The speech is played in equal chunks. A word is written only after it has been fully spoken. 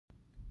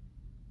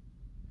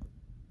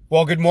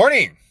Well, good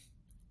morning,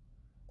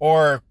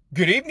 or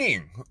good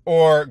evening,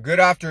 or good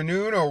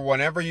afternoon, or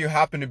whenever you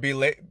happen to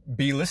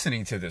be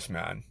listening to this,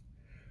 man.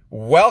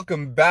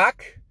 Welcome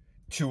back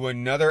to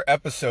another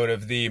episode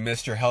of the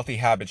Mr. Healthy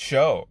Habit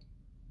Show.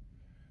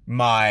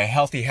 My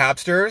healthy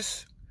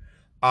habsters,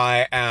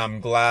 I am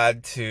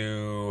glad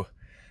to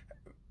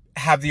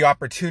have the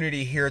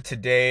opportunity here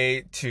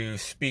today to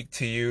speak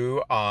to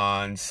you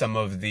on some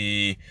of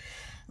the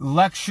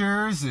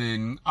lectures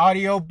and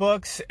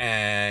audiobooks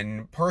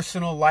and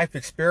personal life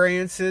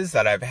experiences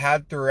that I've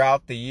had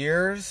throughout the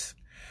years.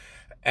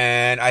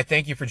 And I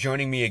thank you for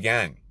joining me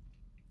again.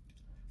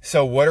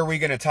 So what are we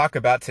going to talk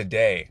about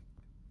today?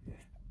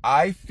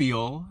 I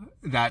feel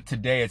that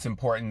today it's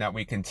important that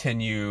we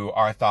continue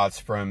our thoughts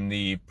from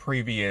the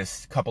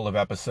previous couple of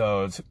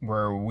episodes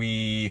where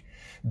we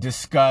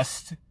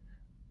discussed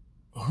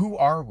who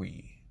are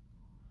we,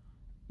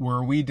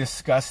 where we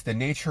discussed the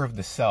nature of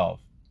the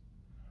self.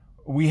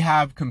 We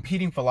have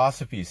competing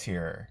philosophies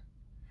here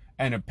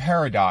and a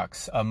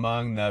paradox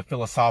among the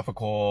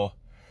philosophical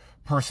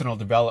personal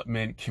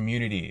development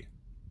community.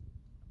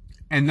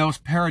 And those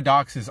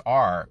paradoxes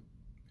are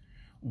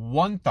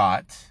one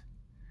thought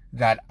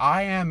that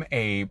I am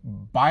a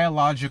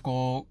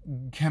biological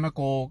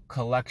chemical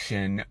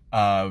collection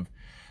of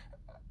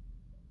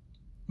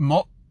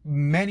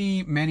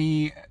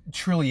many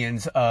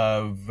trillions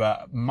of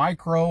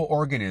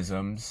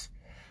microorganisms,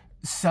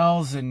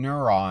 cells and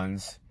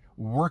neurons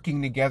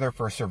working together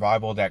for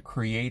survival that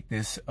create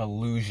this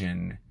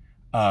illusion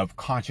of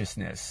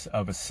consciousness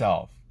of a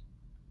self.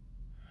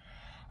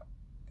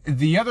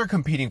 The other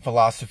competing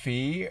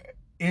philosophy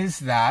is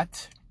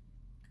that,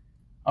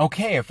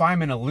 okay, if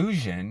I'm an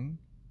illusion,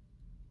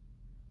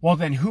 well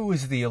then who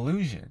is the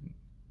illusion?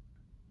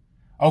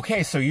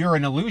 Okay, so you're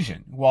an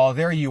illusion. Well,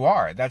 there you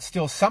are. That's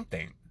still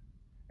something.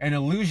 An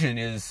illusion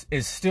is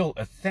still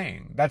a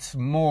thing. That's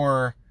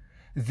more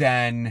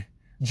than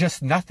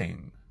just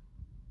nothing.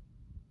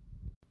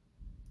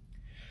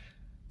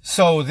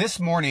 So this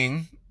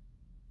morning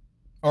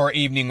or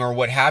evening or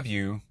what have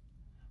you,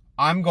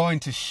 I'm going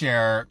to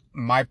share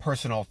my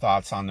personal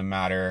thoughts on the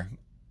matter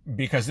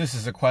because this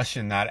is a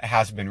question that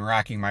has been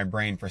racking my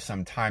brain for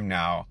some time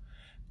now.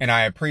 And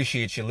I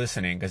appreciate you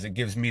listening because it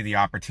gives me the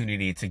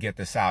opportunity to get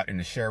this out and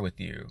to share with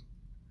you.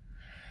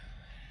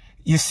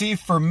 You see,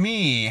 for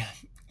me,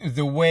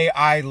 the way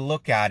I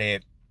look at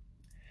it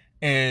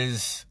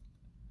is,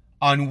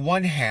 on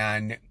one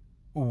hand,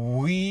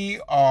 we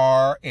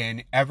are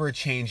in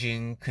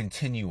ever-changing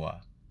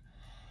continua.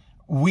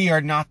 We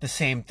are not the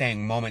same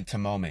thing moment to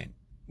moment.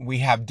 We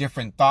have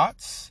different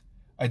thoughts,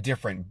 a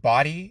different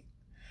body,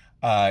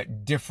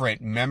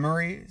 different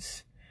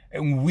memories.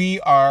 And we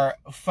are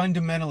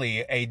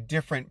fundamentally a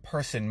different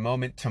person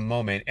moment to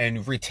moment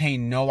and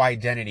retain no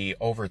identity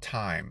over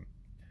time.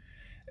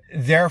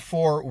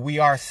 Therefore, we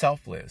are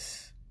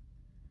selfless.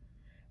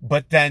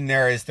 But then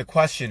there is the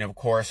question, of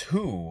course,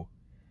 who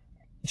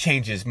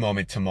changes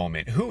moment to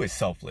moment? Who is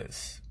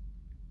selfless?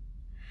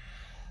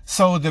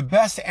 So the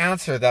best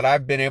answer that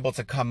I've been able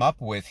to come up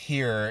with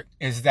here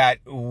is that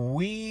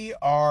we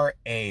are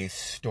a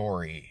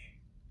story.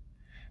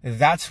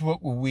 That's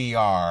what we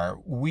are.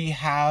 We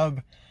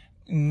have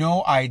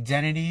no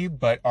identity,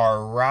 but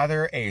are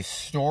rather a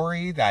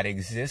story that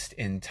exists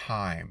in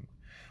time.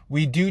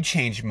 We do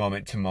change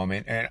moment to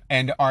moment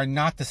and are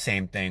not the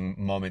same thing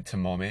moment to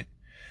moment.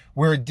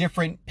 We're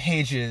different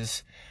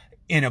pages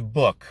in a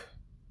book,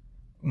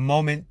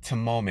 moment to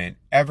moment,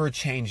 ever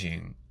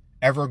changing,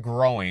 ever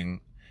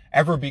growing,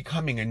 ever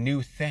becoming a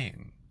new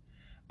thing.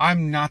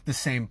 I'm not the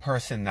same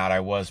person that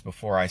I was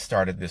before I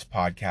started this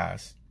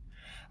podcast.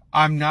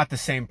 I'm not the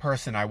same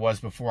person I was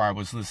before I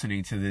was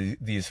listening to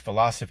these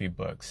philosophy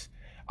books.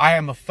 I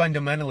am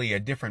fundamentally a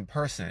different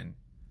person,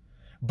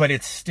 but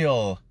it's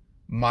still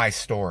my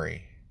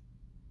story.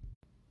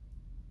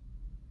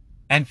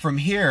 And from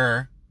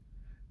here,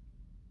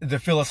 the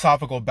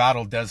philosophical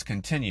battle does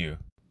continue.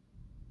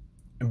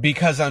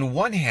 Because on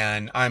one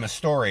hand, I'm a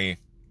story.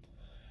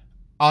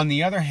 On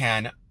the other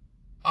hand,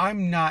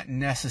 I'm not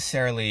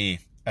necessarily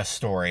a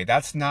story.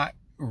 That's not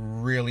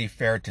really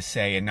fair to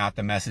say and not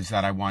the message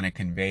that I want to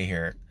convey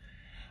here.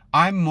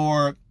 I'm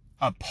more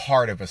a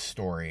part of a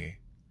story.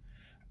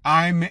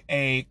 I'm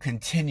a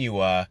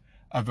continua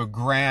of a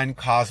grand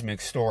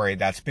cosmic story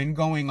that's been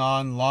going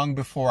on long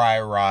before I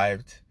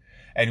arrived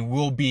and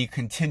will be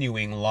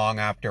continuing long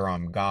after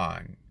I'm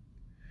gone.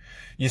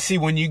 You see,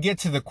 when you get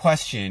to the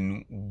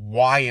question,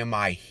 why am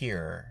I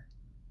here?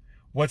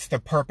 What's the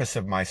purpose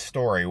of my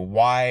story?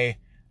 Why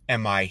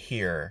am I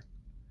here?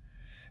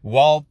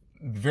 Well,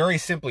 very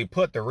simply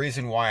put, the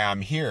reason why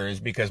I'm here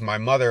is because my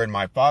mother and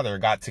my father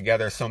got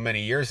together so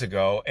many years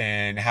ago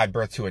and had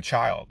birth to a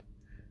child.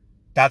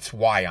 That's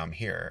why I'm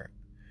here.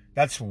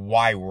 That's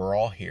why we're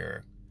all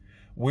here.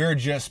 We're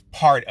just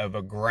part of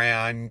a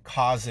grand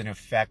cause and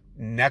effect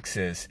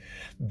nexus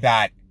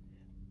that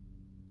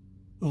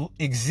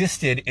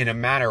existed in a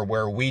manner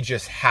where we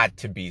just had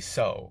to be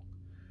so.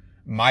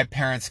 My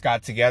parents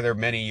got together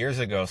many years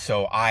ago,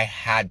 so I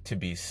had to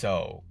be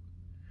so.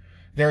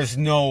 There's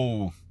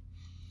no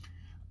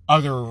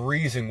other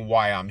reason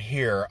why I'm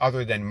here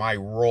other than my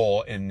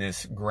role in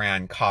this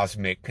grand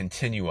cosmic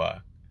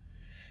continua.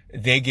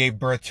 They gave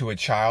birth to a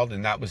child,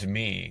 and that was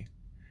me.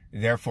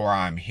 Therefore,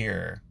 I'm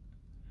here.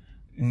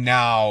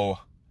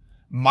 Now,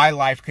 my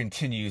life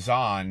continues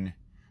on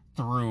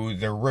through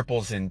the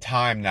ripples in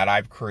time that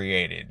I've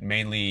created.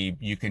 Mainly,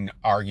 you can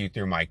argue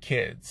through my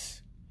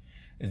kids.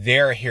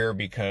 They're here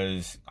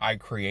because I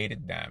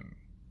created them.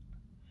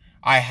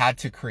 I had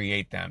to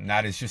create them.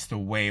 That is just the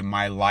way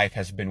my life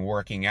has been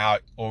working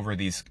out over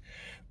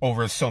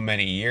so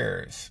many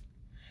years.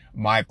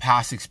 My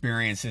past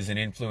experiences and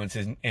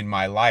influences in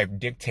my life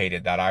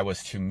dictated that I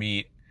was to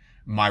meet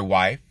my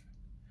wife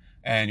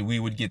and we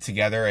would get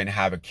together and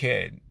have a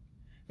kid.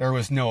 There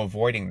was no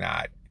avoiding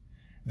that.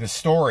 The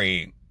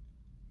story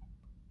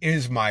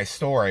is my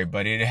story,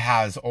 but it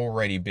has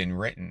already been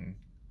written.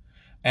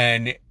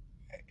 And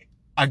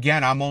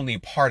again, I'm only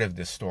part of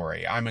this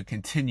story. I'm a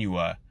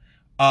continua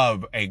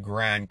of a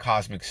grand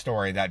cosmic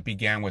story that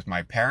began with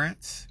my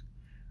parents'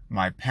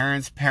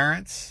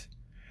 parents,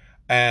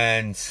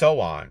 and so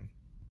on.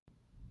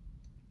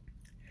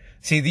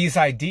 See, these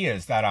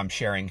ideas that I'm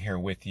sharing here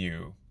with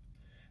you,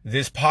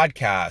 this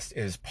podcast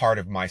is part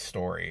of my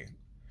story.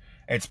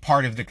 It's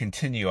part of the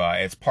continua.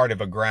 It's part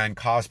of a grand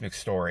cosmic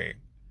story.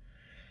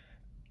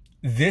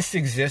 This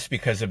exists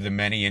because of the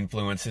many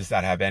influences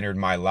that have entered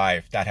my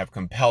life that have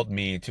compelled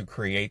me to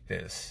create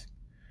this.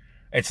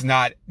 It's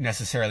not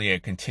necessarily a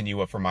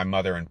continua for my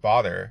mother and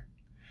father.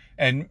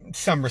 In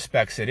some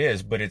respects it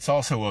is, but it's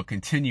also a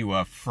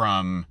continua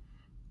from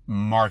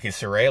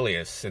Marcus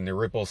Aurelius and the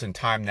ripples in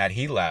time that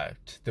he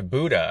left, the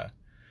Buddha,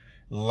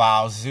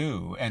 Lao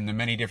Tzu, and the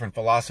many different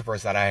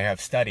philosophers that I have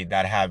studied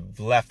that have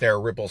left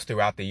their ripples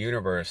throughout the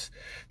universe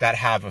that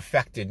have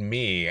affected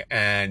me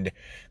and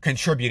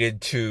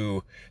contributed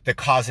to the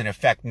cause and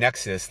effect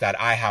nexus that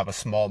I have a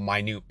small,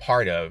 minute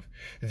part of,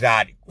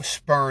 that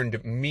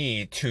spurned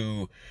me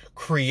to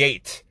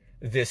create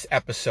this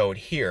episode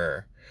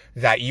here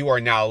that you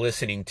are now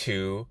listening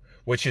to,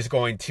 which is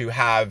going to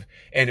have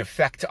an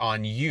effect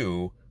on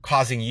you,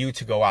 causing you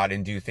to go out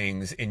and do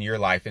things in your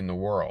life in the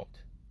world.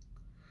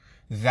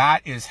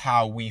 That is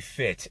how we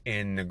fit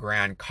in the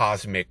grand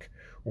cosmic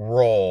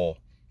role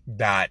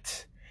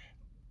that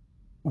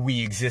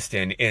we exist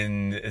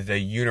in the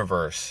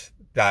universe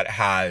that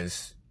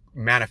has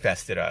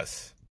manifested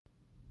us.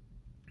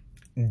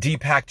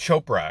 Deepak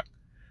Chopra,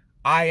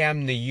 I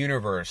am the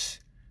universe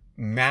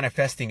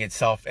manifesting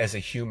itself as a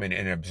human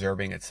and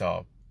observing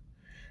itself.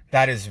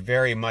 That is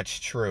very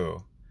much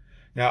true.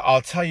 Now,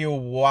 I'll tell you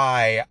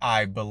why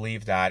I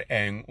believe that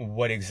and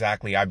what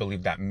exactly I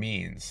believe that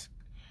means.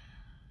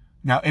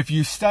 Now, if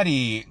you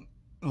study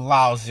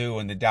Lao Tzu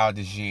and the Tao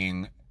Te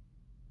Ching,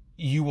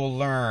 you will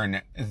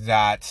learn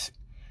that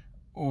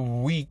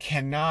we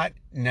cannot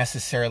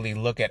necessarily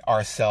look at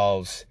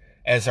ourselves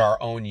as our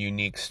own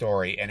unique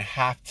story and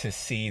have to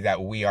see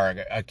that we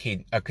are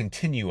a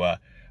continua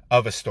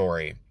of a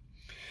story.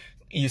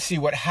 You see,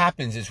 what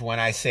happens is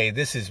when I say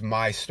this is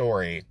my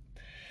story,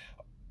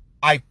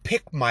 I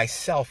pick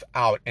myself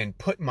out and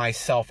put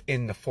myself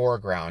in the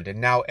foreground, and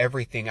now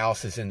everything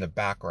else is in the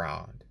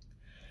background.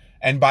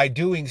 And by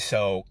doing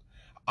so,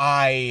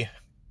 I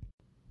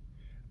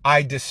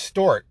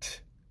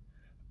distort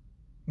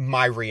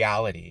my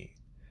reality.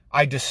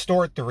 I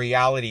distort the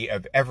reality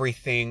of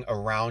everything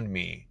around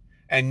me,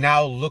 and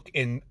now look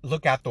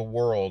at the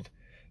world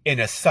in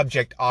a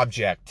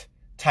subject-object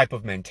type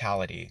of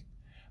mentality.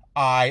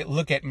 I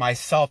look at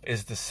myself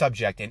as the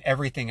subject, and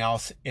everything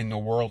else in the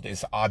world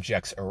is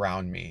objects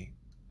around me.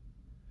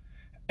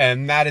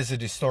 And that is a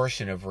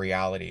distortion of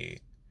reality.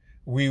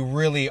 We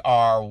really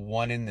are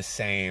one and the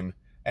same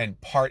and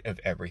part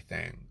of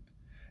everything.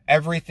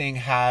 Everything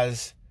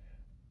has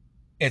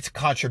its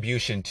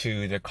contribution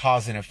to the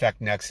cause and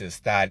effect nexus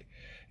that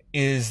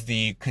is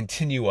the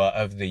continua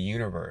of the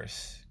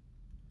universe.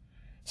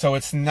 So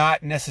it's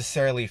not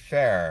necessarily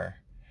fair.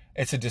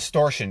 It's a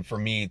distortion for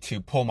me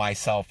to pull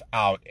myself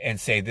out and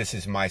say, this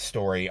is my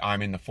story,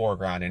 I'm in the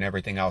foreground, and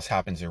everything else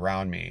happens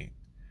around me.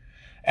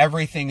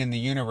 Everything in the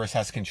universe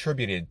has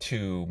contributed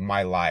to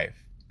my life.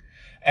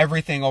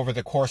 Everything over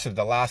the course of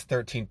the last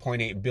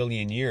 13.8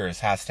 billion years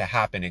has to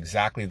happen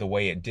exactly the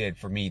way it did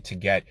for me to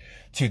get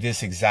to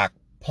this exact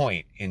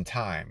point in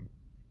time.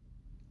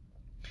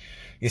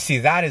 You see,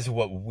 that is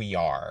what we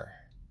are.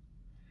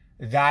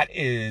 That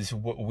is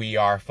what we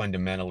are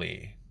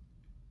fundamentally.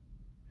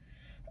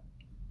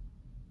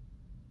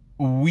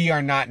 We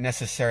are not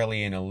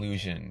necessarily an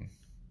illusion.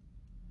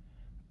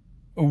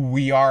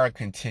 We are a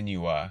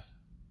continua.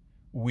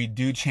 We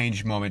do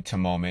change moment to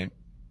moment.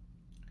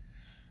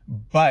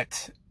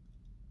 But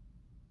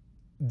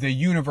the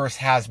universe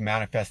has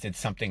manifested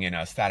something in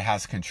us that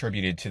has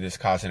contributed to this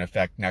cause and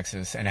effect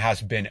nexus and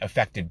has been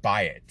affected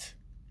by it.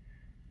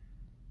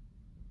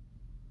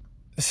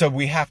 So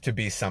we have to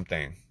be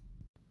something.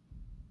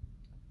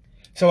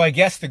 So I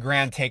guess the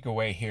grand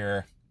takeaway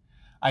here,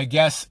 I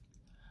guess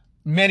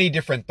many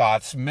different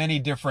thoughts, many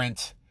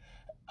different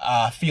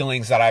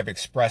feelings that I've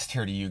expressed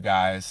here to you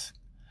guys.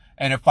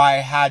 And if I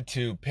had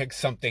to pick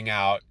something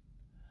out,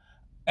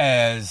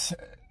 as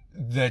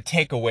the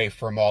takeaway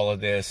from all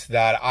of this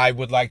that I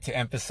would like to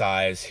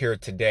emphasize here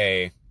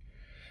today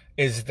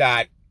is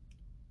that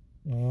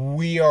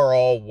we are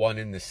all one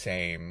and the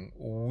same.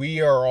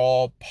 We are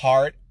all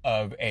part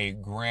of a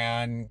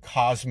grand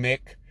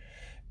cosmic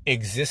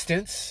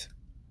existence.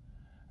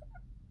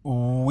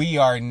 We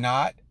are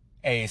not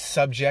a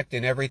subject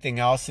and everything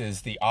else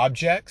is the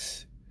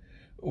objects.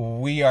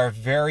 We are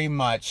very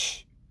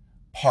much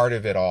part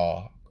of it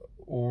all.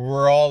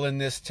 We're all in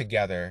this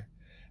together.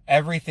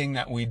 Everything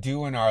that we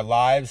do in our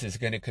lives is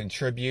going to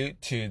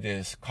contribute to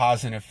this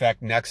cause and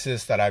effect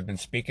nexus that I've been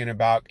speaking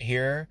about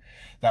here,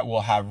 that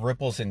will have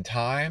ripples in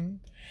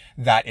time,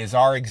 that is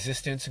our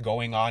existence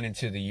going on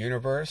into the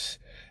universe,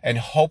 and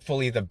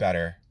hopefully the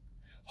better.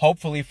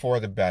 Hopefully for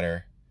the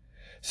better.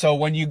 So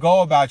when you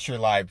go about your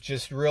life,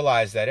 just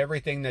realize that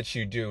everything that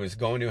you do is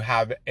going to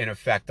have an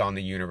effect on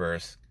the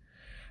universe.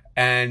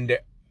 And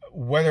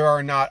whether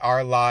or not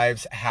our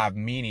lives have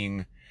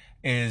meaning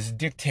is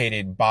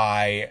dictated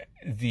by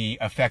the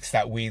effects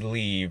that we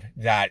leave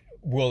that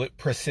will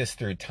persist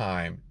through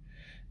time.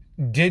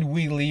 Did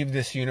we leave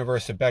this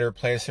universe a better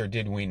place or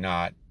did we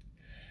not?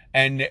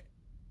 And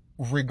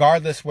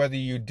regardless whether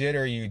you did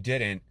or you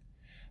didn't,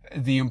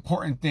 the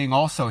important thing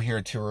also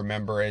here to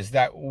remember is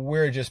that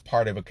we're just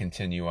part of a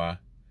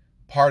continua,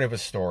 part of a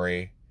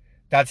story.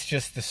 That's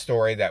just the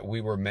story that we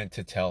were meant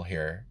to tell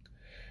here.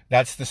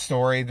 That's the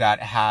story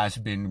that has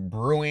been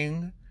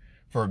brewing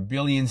for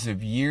billions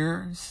of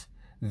years,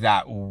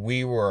 that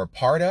we were a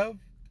part of,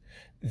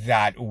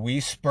 that we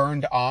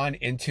spurned on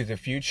into the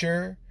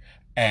future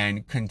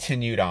and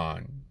continued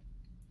on.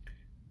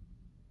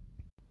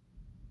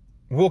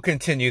 We'll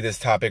continue this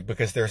topic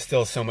because there's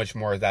still so much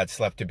more that's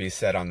left to be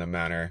said on the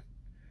matter.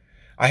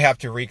 I have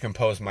to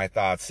recompose my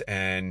thoughts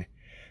and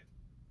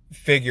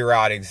figure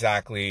out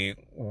exactly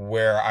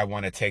where I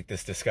want to take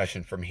this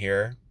discussion from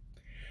here.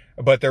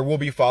 But there will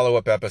be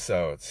follow-up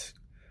episodes.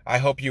 I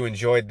hope you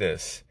enjoyed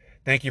this.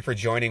 Thank you for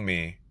joining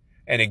me.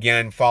 And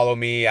again, follow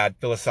me at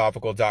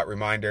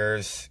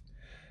philosophical.reminders,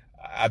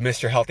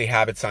 Mr. Healthy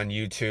Habits on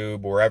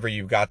YouTube, wherever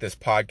you've got this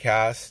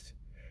podcast.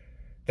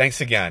 Thanks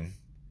again.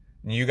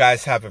 You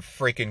guys have a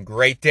freaking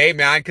great day,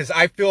 man, because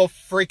I feel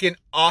freaking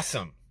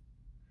awesome.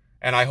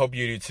 And I hope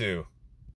you do too.